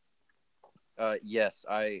bowl? Yes,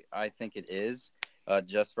 I think it is,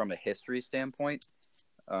 just from a history standpoint.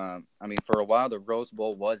 For a while, the Rose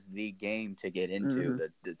Bowl was the game to get into. Mm-hmm.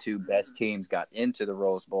 The two best teams got into the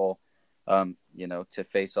Rose Bowl, to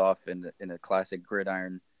face off in a classic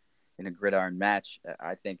gridiron match.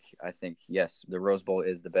 I think yes, the Rose Bowl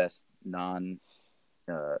is the best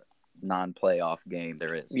non-playoff game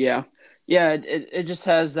there is. Yeah. It just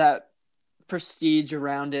has that prestige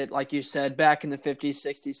around it, like you said. Back in the 50s,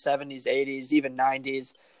 60s, 70s, 80s, even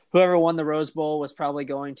 90s, whoever won the Rose Bowl was probably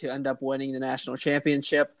going to end up winning the national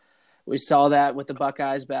championship. We saw that with the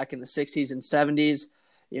Buckeyes back in the 60s and 70s.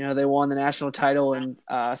 They won the national title in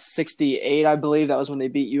 68, I believe. That was when they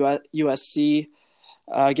beat USC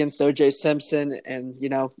against O.J. Simpson, and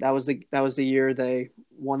that was the year they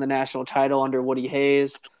won the national title under Woody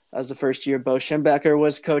Hayes. That was the first year Bo Schembechler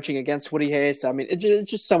was coaching against Woody Hayes. So,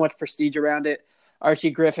 it's just so much prestige around it.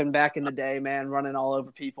 Archie Griffin back in the day, man, running all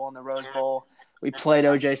over people in the Rose Bowl. We played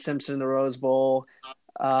O.J. Simpson in the Rose Bowl.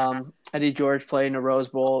 Eddie George played in the Rose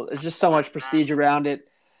Bowl. There's just so much prestige around it.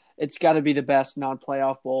 It's got to be the best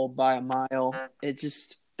non-playoff bowl by a mile.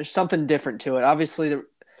 There's something different to it. Obviously,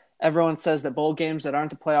 everyone says that bowl games that aren't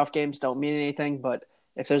the playoff games don't mean anything, but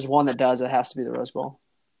if there's one that does, it has to be the Rose Bowl.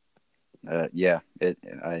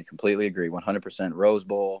 I completely agree. 100% Rose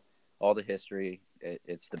Bowl, all the history,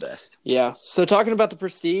 it's the best. Yeah. So talking about the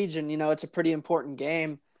prestige, and it's a pretty important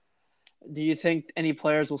game. Do you think any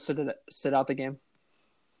players will sit out the game?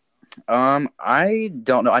 I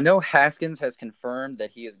don't know. I know Haskins has confirmed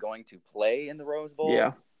that he is going to play in the Rose Bowl.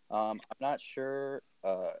 Yeah. I'm not sure.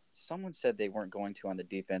 Someone said they weren't going to on the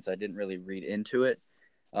defense. I didn't really read into it.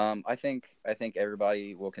 I think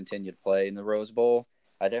everybody will continue to play in the Rose Bowl.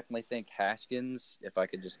 I definitely think Haskins, if I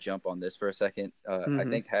could just jump on this for a second, I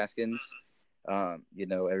think Haskins,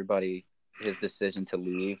 everybody, his decision to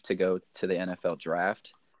leave to go to the NFL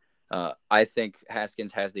draft, I think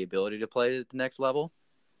Haskins has the ability to play at the next level.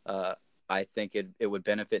 I think it would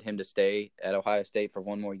benefit him to stay at Ohio State for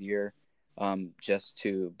one more year, just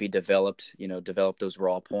to be developed, develop those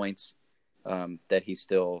raw points that he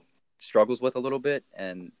still struggles with a little bit,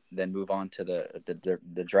 and then move on to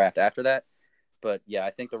the draft after that. But, yeah, I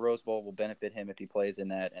think the Rose Bowl will benefit him if he plays in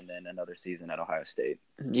that, and then another season at Ohio State.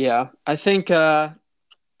 Yeah, I think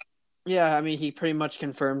he pretty much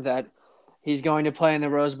confirmed that he's going to play in the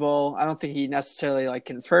Rose Bowl. I don't think he necessarily,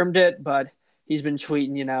 confirmed it, but he's been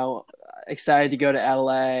tweeting, excited to go to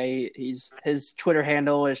LA. His Twitter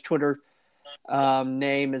handle, his Twitter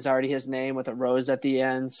name is already his name with a rose at the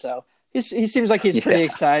end. So he seems like he's pretty Yeah.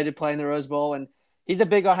 excited to play in the Rose Bowl, and he's a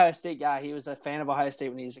big Ohio State guy. He was a fan of Ohio State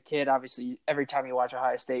when he was a kid. Obviously, every time you watch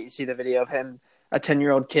Ohio State, you see the video of him, a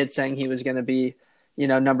 10-year-old kid, saying he was going to be,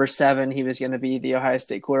 number 7. He was going to be the Ohio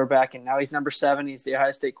State quarterback, and now he's number 7. He's the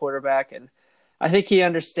Ohio State quarterback, and I think he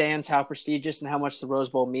understands how prestigious and how much the Rose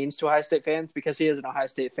Bowl means to Ohio State fans because he is an Ohio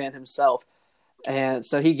State fan himself. And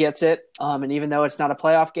so he gets it. And even though it's not a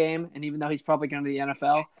playoff game, and even though he's probably going to the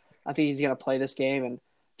NFL, I think he's going to play this game. And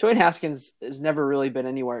Dwayne Haskins has never really been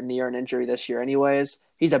anywhere near an injury this year anyways.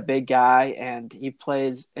 He's a big guy, and he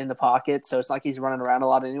plays in the pocket, so it's like he's running around a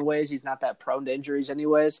lot anyways. He's not that prone to injuries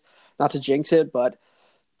anyways, not to jinx it, but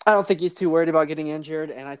I don't think he's too worried about getting injured,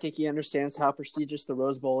 and I think he understands how prestigious the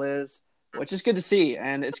Rose Bowl is, which is good to see.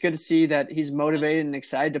 And it's good to see that he's motivated and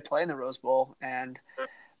excited to play in the Rose Bowl, and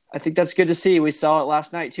I think that's good to see. We saw it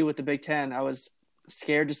last night, too, with the Big Ten. I was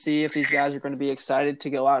scared to see if these guys are going to be excited to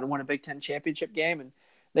go out and win a Big Ten championship game, and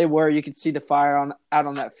they were. You could see the fire out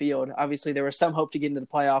on that field. Obviously, there was some hope to get into the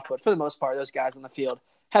playoff, but for the most part, those guys on the field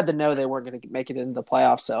had to know they weren't going to make it into the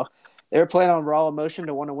playoffs. So they were playing on raw emotion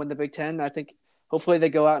to want to win the Big Ten. I think hopefully they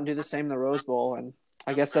go out and do the same in the Rose Bowl. And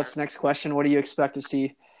I guess that's the next question. What do you expect to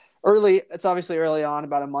see early? It's obviously early on,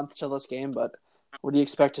 about a month till this game, but what do you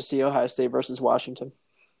expect to see Ohio State versus Washington?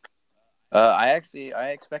 I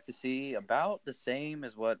expect to see about the same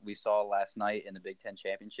as what we saw last night in the Big Ten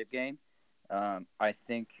championship game. I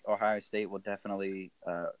think Ohio State will definitely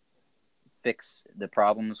fix the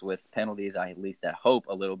problems with penalties. I hope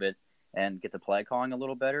a little bit, and get the play calling a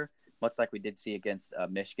little better, much like we did see against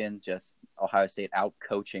Michigan. Just Ohio State out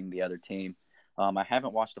coaching the other team. I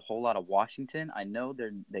haven't watched a whole lot of Washington. I know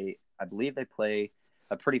I believe they play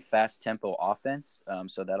a pretty fast tempo offense,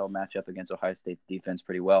 so that'll match up against Ohio State's defense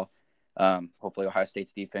pretty well. Hopefully Ohio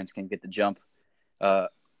State's defense can get the jump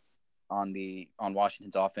on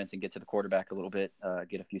Washington's offense and get to the quarterback a little bit,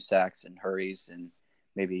 get a few sacks and hurries and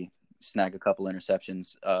maybe snag a couple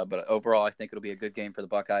interceptions. But overall, I think it'll be a good game for the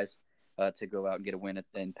Buckeyes to go out and get a win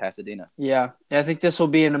in Pasadena. Yeah, I think this will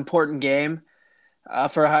be an important game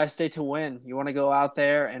for Ohio State to win. You want to go out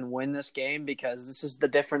there and win this game because this is the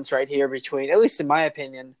difference right here between, at least in my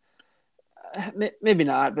opinion, maybe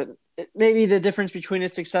not, but maybe the difference between a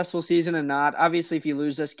successful season and not. Obviously, if you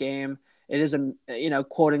lose this game, it is a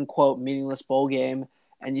quote unquote meaningless bowl game,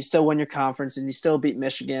 and you still win your conference, and you still beat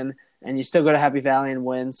Michigan, and you still go to Happy Valley and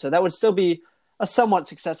win. So that would still be a somewhat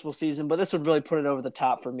successful season, but this would really put it over the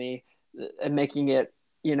top for me and making it,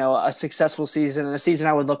 a successful season and a season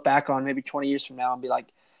I would look back on maybe 20 years from now and be like,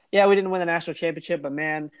 yeah, we didn't win the national championship, but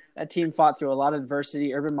man, that team fought through a lot of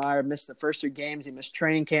adversity. Urban Meyer missed the first 3 games. He missed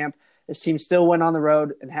training camp. This team still went on the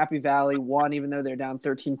road in Happy Valley, won even though they're down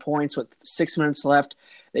 13 points with 6 minutes left.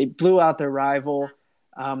 They blew out their rival.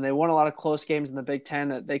 They won a lot of close games in the Big Ten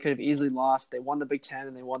that they could have easily lost. They won the Big Ten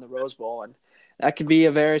and they won the Rose Bowl. And that could be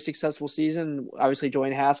a very successful season. Obviously,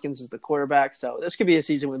 Dwayne Haskins is the quarterback. So this could be a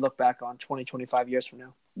season we look back on 20, 25 years from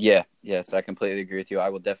now. Yeah, yes, I completely agree with you. I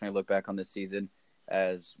will definitely look back on this season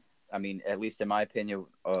as, at least in my opinion,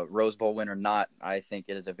 Rose Bowl win or not, I think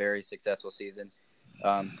it is a very successful season.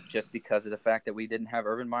 Just because of the fact that we didn't have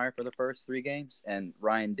Urban Meyer for the first 3 games, and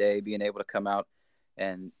Ryan Day being able to come out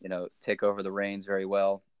and take over the reins very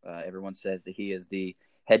well. Everyone says that he is the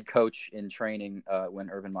head coach in training when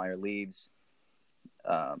Urban Meyer leaves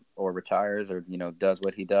or retires or does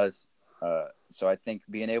what he does. So I think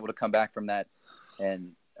being able to come back from that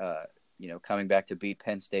and coming back to beat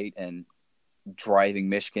Penn State and driving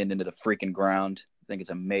Michigan into the freaking ground, I think it's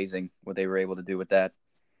amazing what they were able to do with that.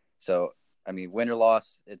 So win or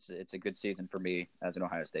loss, it's a good season for me as an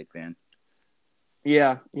Ohio State fan.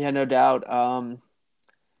 Yeah, no doubt.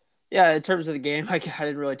 In terms of the game, I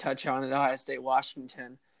didn't really touch on it. Ohio State,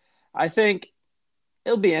 Washington. I think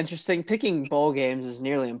it'll be interesting. Picking bowl games is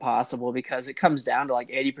nearly impossible because it comes down to like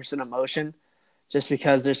 80% emotion. Just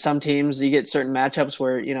because there's some teams, you get certain matchups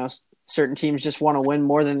where certain teams just want to win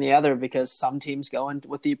more than the other because some teams go in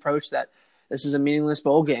with the approach that this is a meaningless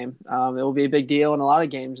bowl game. It will be a big deal in a lot of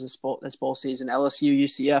games this bowl season. LSU,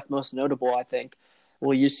 UCF, most notable, I think.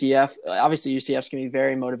 Will UCF – obviously UCF's going to be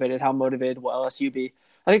very motivated. How motivated will LSU be?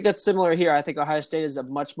 I think that's similar here. I think Ohio State is a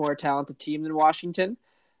much more talented team than Washington.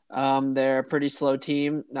 They're a pretty slow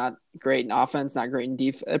team, not great in offense, not great in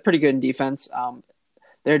defense. They're pretty good in defense.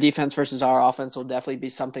 Their defense versus our offense will definitely be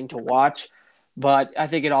something to watch. But I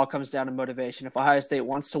think it all comes down to motivation. If Ohio State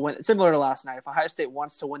wants to win – similar to last night, if Ohio State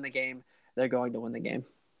wants to win the game – they're going to win the game.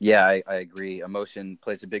 Yeah, I agree. Emotion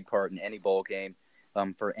plays a big part in any bowl game.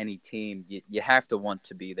 For any team, you have to want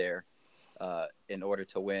to be there in order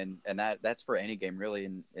to win, and that's for any game really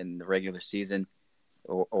in the regular season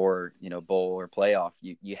or bowl or playoff.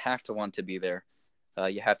 You have to want to be there.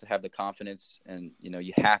 You have to have the confidence, and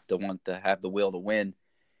you have to want to have the will to win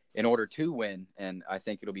in order to win. And I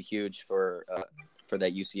think it'll be huge for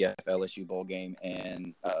that UCF LSU bowl game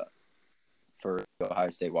and for the Ohio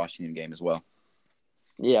State Washington game as well.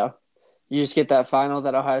 Yeah. You just get that final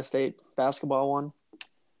that Ohio State basketball won?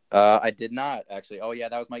 I did not actually. Oh yeah,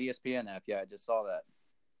 that was my ESPN app. Yeah, I just saw that.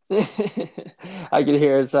 I could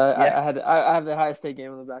hear it. So Yeah. I have the Ohio State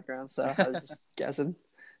game in the background, so I was just guessing.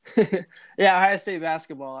 Yeah, Ohio State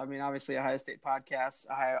basketball. I mean, obviously Ohio State podcast,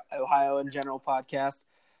 Ohio in general podcast.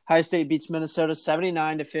 Ohio State beats Minnesota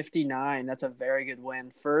 79-59. That's a very good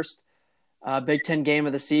win. First Big Ten game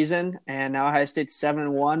of the season, and now Ohio State's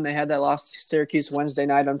 7-1. They had that loss to Syracuse Wednesday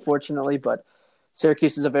night, unfortunately, but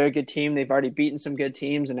Syracuse is a very good team. They've already beaten some good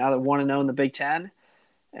teams, and now they're 1-0 in the Big Ten.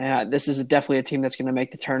 And this is definitely a team that's going to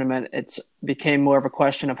make the tournament. It's became more of a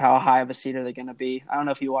question of how high of a seed are they going to be. I don't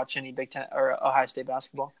know if you watch any Big Ten or Ohio State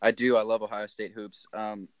basketball. I do. I love Ohio State hoops.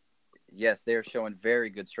 Yes, they're showing very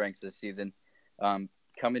good strengths this season.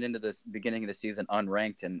 Coming into this beginning of the season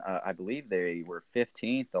unranked, and I believe they were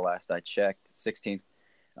 15th the last I checked, 16th.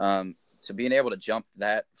 So being able to jump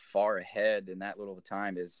that far ahead in that little of a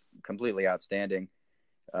time is completely outstanding.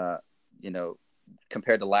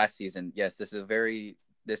 Compared to last season, yes,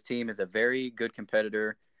 this team is a very good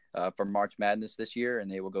competitor for March Madness this year,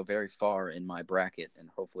 and they will go very far in my bracket, and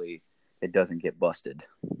hopefully it doesn't get busted.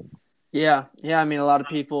 Yeah. I mean, a lot of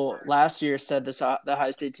people last year said the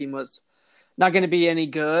Ohio State team was not going to be any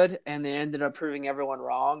good, and they ended up proving everyone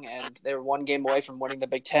wrong, and they were one game away from winning the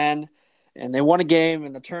Big Ten, and they won a game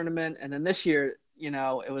in the tournament, and then this year,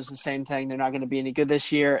 it was the same thing. They're not going to be any good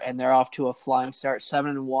this year, and they're off to a flying start,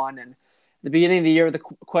 7-1, and the beginning of the year, the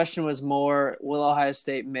question was more, will Ohio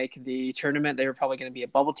State make the tournament? They were probably going to be a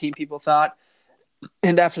bubble team, people thought.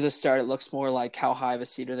 And after the start, it looks more like how high of a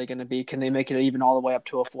seed are they going to be? Can they make it even all the way up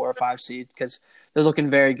to a 4 or 5 seed? Because they're looking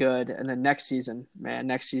very good. And then next season, they're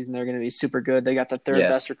going to be super good. They got the third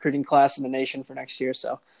best recruiting class in the nation for next year.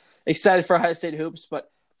 So excited for Ohio State hoops.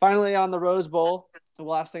 But finally on the Rose Bowl, the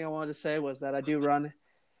last thing I wanted to say was that I do run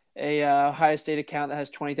a Ohio State account that has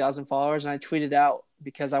 20,000 followers, and I tweeted out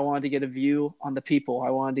because I wanted to get a view on the people. I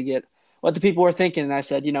wanted to get what the people were thinking, and I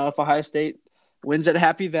said, if Ohio State wins at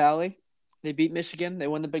Happy Valley, they beat Michigan, they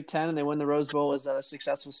win the Big Ten, and they win the Rose Bowl, is that a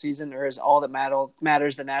successful season, or is all that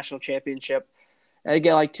matters the national championship? And I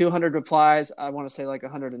get like 200 replies. I want to say like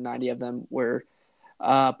 190 of them were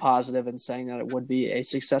positive and saying that it would be a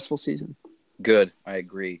successful season. Good, I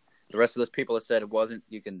agree. The rest of those people that said it wasn't,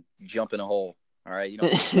 you can jump in a hole. All right, you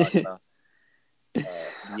don't have to talk about.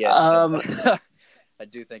 Yes, I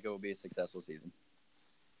do think it will be a successful season.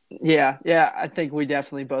 Yeah, I think we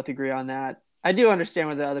definitely both agree on that. I do understand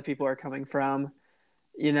where the other people are coming from.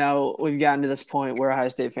 We've gotten to this point where Ohio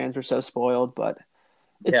State fans are so spoiled, but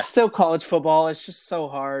it's still college football. It's just so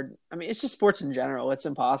hard. I mean, it's just sports in general. It's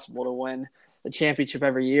impossible to win the championship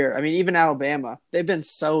every year. I mean, even Alabama, they've been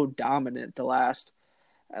so dominant the last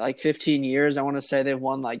 15 years. I want to say they've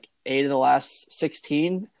won 8 of the last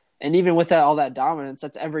 16. And even with all that dominance,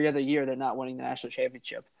 that's every other year they're not winning the national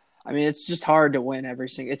championship. I mean, it's just hard to win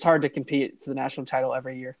it's hard to compete for the national title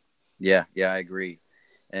every year. Yeah, I agree.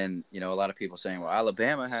 And, a lot of people saying, well,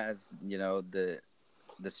 Alabama has, the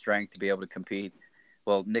strength to be able to compete.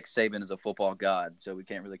 Well, Nick Saban is a football god, so we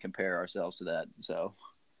can't really compare ourselves to that. So,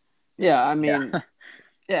 yeah, I mean,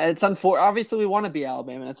 it's unfortunate. Obviously, we want to be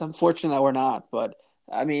Alabama. It's unfortunate that we're not, but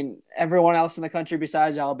I mean, everyone else in the country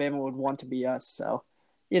besides Alabama would want to be us. So,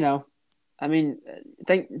 I mean,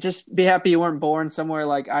 just be happy you weren't born somewhere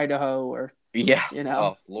like Idaho or,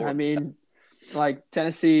 Oh, Lord. I mean, like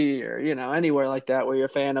Tennessee or, anywhere like that where you're a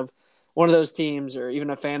fan of one of those teams or even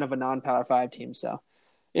a fan of a non-Power 5 team. So,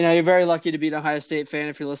 you're very lucky to be an Ohio State fan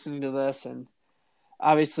if you're listening to this. And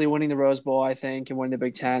obviously winning the Rose Bowl, I think, and winning the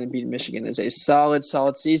Big Ten and beating Michigan is a solid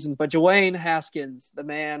season. But Dwayne Haskins, the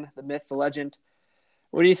man, the myth, the legend,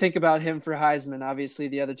 what do you think about him for Heisman? Obviously,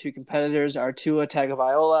 the other two competitors are Tua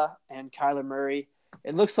Tagovailoa and Kyler Murray.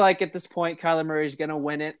 It looks like at this point Kyler Murray is going to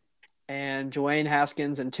win it, and Dwayne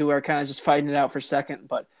Haskins and Tua are kind of just fighting it out for second.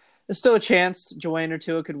 But there's still a chance Dwayne or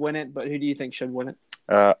Tua could win it. But who do you think should win it?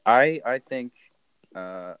 I think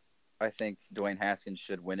Dwayne Haskins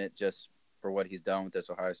should win it just for what he's done with this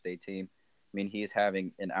Ohio State team. I mean, he's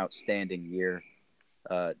having an outstanding year,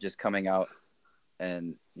 just coming out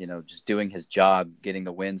and, just doing his job, getting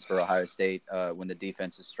the wins for Ohio State when the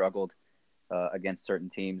defense has struggled against certain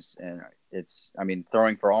teams. And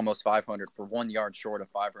throwing for almost 500, for 1 yard short of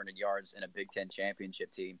 500 yards in a Big Ten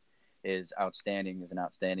championship team is outstanding, is an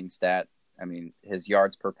outstanding stat. I mean, his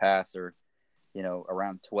yards per pass are,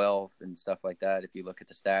 around 12 and stuff like that. If you look at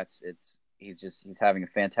the stats, he's having a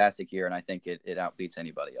fantastic year, and I think it outbeats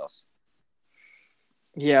anybody else.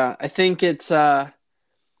 Yeah, I think it's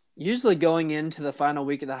usually going into the final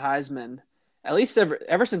week of the Heisman, at least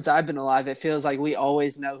ever since I've been alive, it feels like we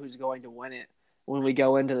always know who's going to win it when we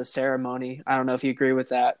go into the ceremony. I don't know if you agree with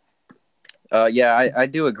that. Yeah, I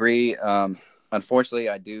do agree. Unfortunately,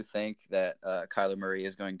 I do think that Kyler Murray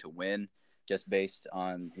is going to win just based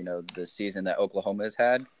on, the season that Oklahoma has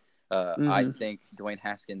had. I think Dwayne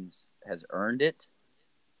Haskins has earned it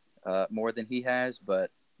more than he has,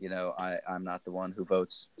 but, I'm not the one who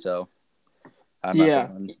votes, so I'm not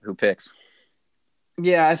the one who picks.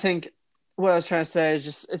 Yeah, I think what I was trying to say is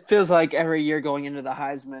just it feels like every year going into the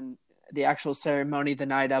Heisman, the actual ceremony, the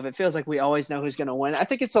night of, it feels like we always know who's going to win. I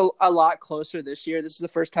think it's a lot closer this year. This is the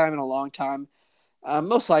first time in a long time.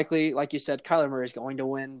 Most likely, like you said, Kyler Murray is going to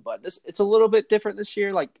win, but it's a little bit different this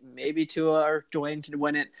year. Like maybe Tua or Dwayne can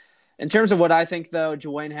win it. In terms of what I think, though,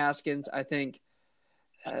 Dwayne Haskins, I think,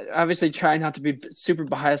 obviously try not to be super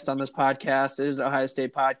biased on this podcast. It is an Ohio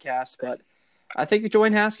State podcast, but I think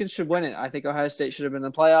Dwayne Haskins should win it. I think Ohio State should have been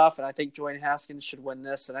in the playoff, and I think Dwayne Haskins should win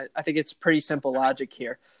this. And I think it's pretty simple logic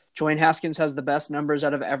here. Dwayne Haskins has the best numbers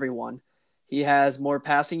out of everyone. He has more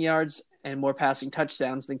passing yards and more passing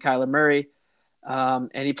touchdowns than Kyler Murray.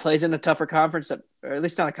 And he plays in a tougher conference, or at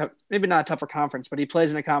least maybe not a tougher conference, but he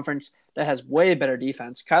plays in a conference that has way better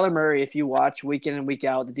defense. Kyler Murray, if you watch week in and week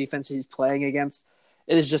out, the defense he's playing against,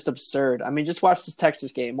 it is just absurd. I mean, just watch this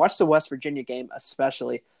Texas game. Watch the West Virginia game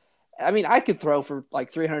especially. I mean, I could throw for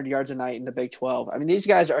like 300 yards a night in the Big 12. I mean, these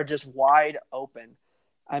guys are just wide open.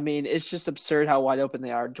 I mean, it's just absurd how wide open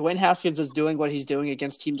they are. Dwayne Haskins is doing what he's doing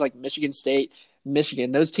against teams like Michigan State,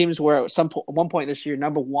 Michigan. Those teams were at one point this year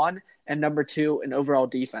number 1 and number 2 in overall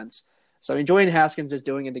defense. So, I mean, Dwayne Haskins is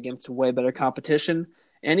doing it against way better competition,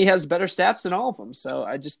 and he has better stats than all of them. So,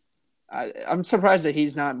 I'm surprised that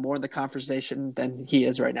he's not more in the conversation than he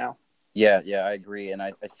is right now. Yeah, I agree. And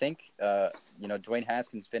I think, Dwayne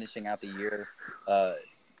Haskins finishing out the year,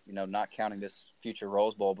 not counting this future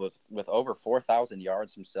Rose Bowl, but with over 4,000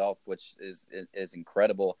 yards himself, which is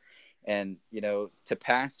incredible. And, to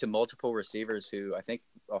pass to multiple receivers who I think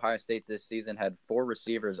Ohio State this season had 4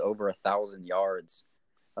 receivers over 1,000 yards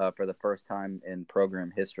for the first time in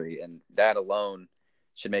program history. And that alone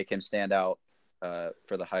should make him stand out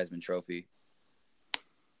for the Heisman Trophy.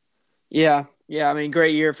 Yeah. I mean,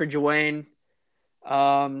 great year for Dwayne.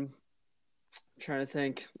 I'm trying to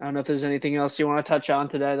think. I don't know if there's anything else you want to touch on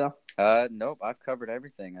today, though. Nope. I've covered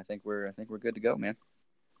everything. I think we're good to go, man.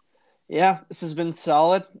 Yeah, this has been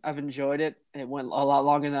solid. I've enjoyed it. It went a lot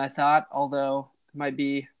longer than I thought, although it might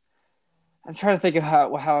be. I'm trying to think of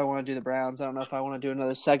how I want to do the Browns. I don't know if I want to do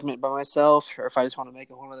another segment by myself or if I just want to make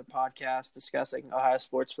a whole other podcast discussing Ohio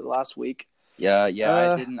sports for the last week. Yeah.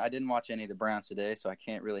 I didn't watch any of the Browns today, so I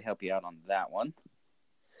can't really help you out on that one.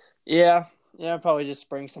 Yeah. I'll probably just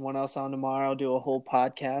bring someone else on tomorrow, do a whole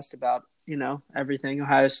podcast about, everything.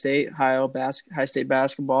 Ohio State, Ohio State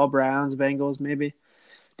basketball, Browns, Bengals, maybe.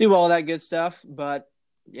 Do all that good stuff. But,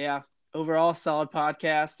 yeah, overall, solid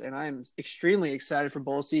podcast, and I'm extremely excited for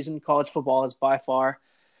bowl season. College football is by far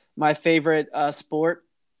my favorite sport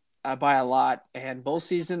by a lot. And bowl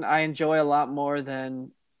season I enjoy a lot more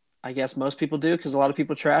than I guess most people do because a lot of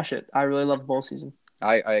people trash it. I really love bowl season.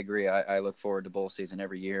 I agree. I look forward to bowl season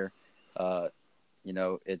every year.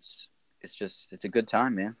 It's a good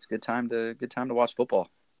time, man. It's a good time to watch football.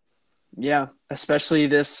 Yeah, especially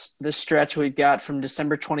this stretch we've got from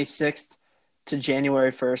December 26th to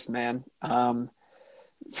January 1st, man.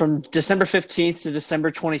 From December 15th to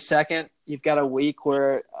December 22nd, you've got a week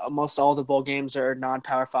where almost all the bowl games are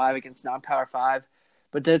non-Power 5 against non-Power 5.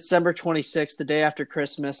 But December 26th, the day after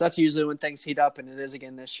Christmas, that's usually when things heat up, and it is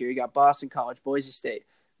again this year. You got Boston College, Boise State,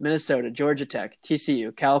 Minnesota, Georgia Tech,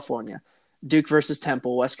 TCU, California, Duke versus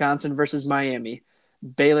Temple, Wisconsin versus Miami,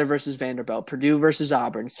 Baylor versus Vanderbilt, Purdue versus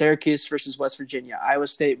Auburn, Syracuse versus West Virginia, Iowa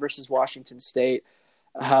State versus Washington State,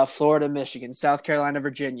 Florida, Michigan, South Carolina,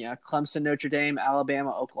 Virginia, Clemson, Notre Dame,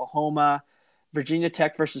 Alabama, Oklahoma, Virginia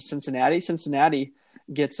Tech versus Cincinnati. Cincinnati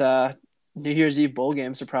gets a New Year's Eve bowl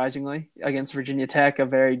game, surprisingly, against Virginia Tech, a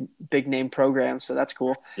very big-name program, so that's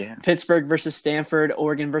cool. Yeah. Pittsburgh versus Stanford,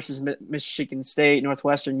 Oregon versus Michigan State,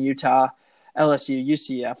 Northwestern, Utah, LSU,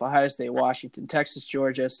 UCF, Ohio State, Washington, Texas,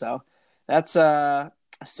 Georgia. So that's a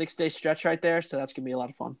 6-day stretch right there, so that's going to be a lot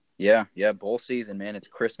of fun. Yeah, bowl season, man. It's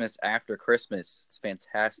Christmas after Christmas. It's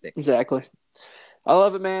fantastic. Exactly. I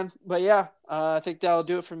love it, man. But, yeah, I think that'll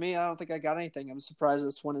do it for me. I don't think I got anything. I'm surprised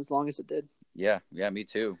this went as long as it did. Yeah, me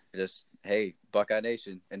too. Just, hey, Buckeye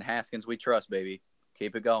Nation. And Haskins we trust, baby.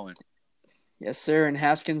 Keep it going. Yes, sir. And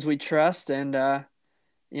Haskins we trust. And,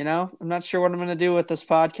 I'm not sure what I'm going to do with this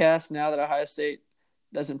podcast now that Ohio State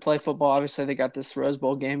doesn't play football. Obviously, they got this Rose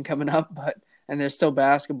Bowl game coming up, and there's still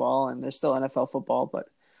basketball and there's still NFL football. But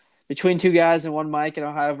between two guys and one mic in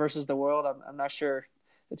Ohio versus the world, I'm not sure.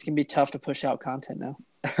 It's going to be tough to push out content now.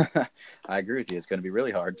 I agree with you. It's going to be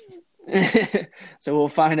really hard. So we'll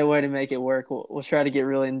find a way to make it work. We'll try to get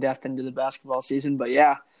really in depth into the basketball season. But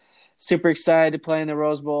yeah, super excited to play in the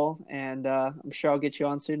Rose Bowl, and I'm sure I'll get you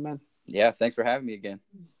on soon, man. Yeah, thanks for having me again.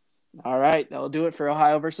 All right, that'll do it for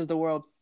Ohio versus the world.